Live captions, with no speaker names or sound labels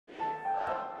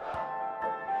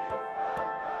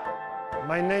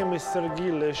My name is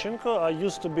Serhiy Leshchenko. I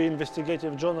used to be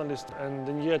investigative journalist, and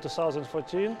in year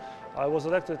 2014 I was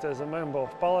elected as a member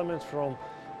of parliament from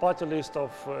party list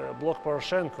of Bloc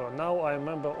Poroshenko. Now I am a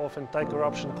member of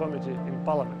anti-corruption committee in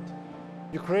parliament.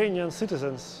 Ukrainian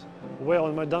citizens were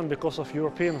on Maidan because of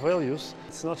European values.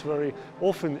 It's not very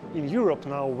often in Europe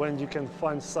now when you can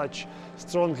find such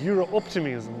strong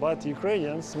Euro-optimism, but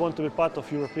Ukrainians want to be part of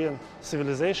European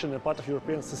civilization, a part of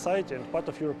European society and part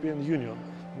of European Union.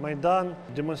 Maidan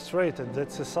demonstrated that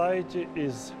society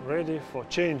is ready for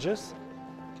changes.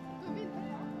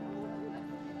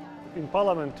 In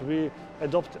Parliament we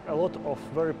adopt a lot of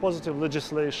very positive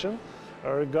legislation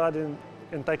regarding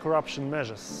anti-corruption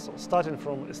measures, so starting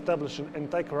from establishing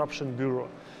anti-corruption bureau,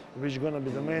 which is going to be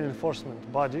the main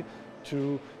enforcement body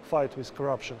to fight with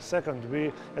corruption. Second,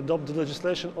 we adopt the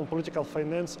legislation on political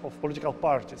finance of political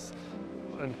parties.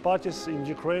 And parties in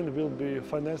Ukraine will be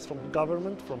financed from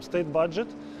government, from state budget,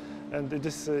 and it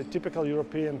is a typical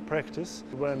European practice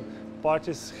when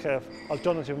parties have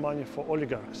alternative money for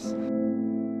oligarchs.